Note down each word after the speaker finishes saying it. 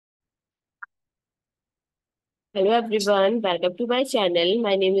Hello everyone, welcome to my channel.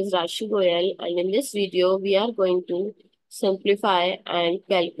 My name is Rashi Goel, and in this video we are going to simplify and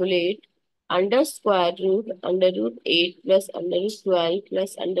calculate under square root under root 8 plus under root 12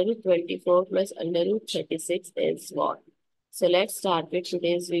 plus under root 24 plus under root 36 is what? So let's start with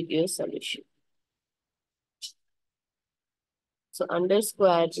today's video solution. So under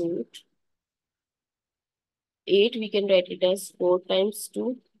square root 8 we can write it as 4 times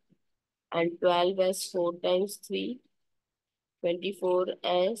 2 and 12 as 4 times 3, 24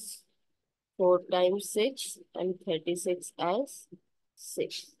 as 4 times 6 and 36 as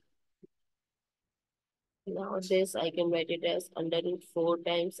 6. Now this I can write it as under root 4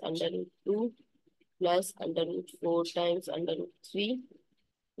 times under root 2 plus under root 4 times under root 3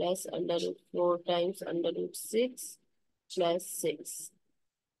 plus under root 4 times under root 6 plus 6.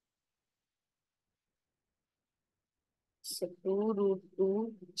 So 2 root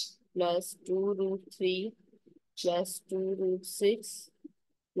 2 plus 2 root 3 plus 2 root 6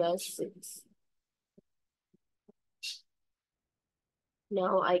 plus 6.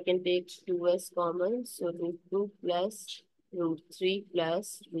 Now I can take 2 as common. So root 2 plus root 3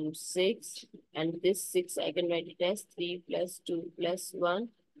 plus root 6. And this 6 I can write it as 3 plus 2 plus 1.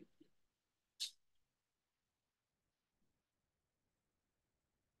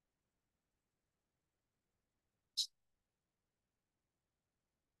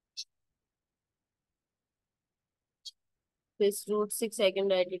 This root 6 I can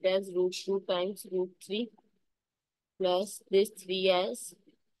write it as root 2 times root 3 plus this 3 as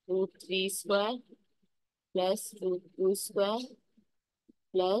root 3 square plus root 2 square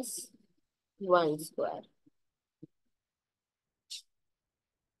plus 1 square.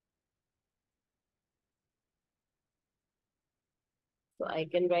 So I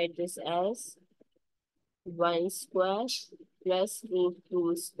can write this as 1 square plus root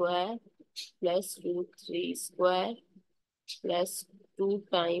 2 square plus root 3 square plus 2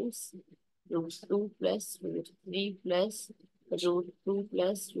 times root 2 plus root 3 plus root 2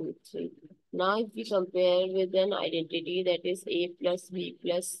 plus root 3. Now if we compare with an identity, that is a plus b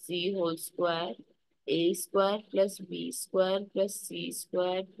plus c whole square, a square plus b square plus c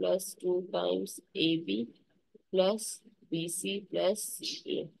square plus 2 times ab plus bc plus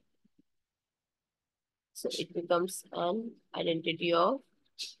ca. So it becomes an identity of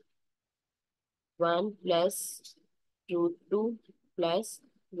 1 plus root 2 plus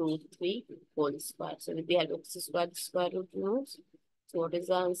root 3 whole square. So with the help of the square root removes. So what is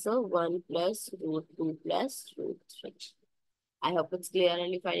the answer? 1 plus root 2 plus root 3. I hope it's clear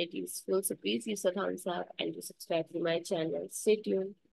and you find it useful. So please use the thumbs up and to subscribe to my channel. Stay tuned.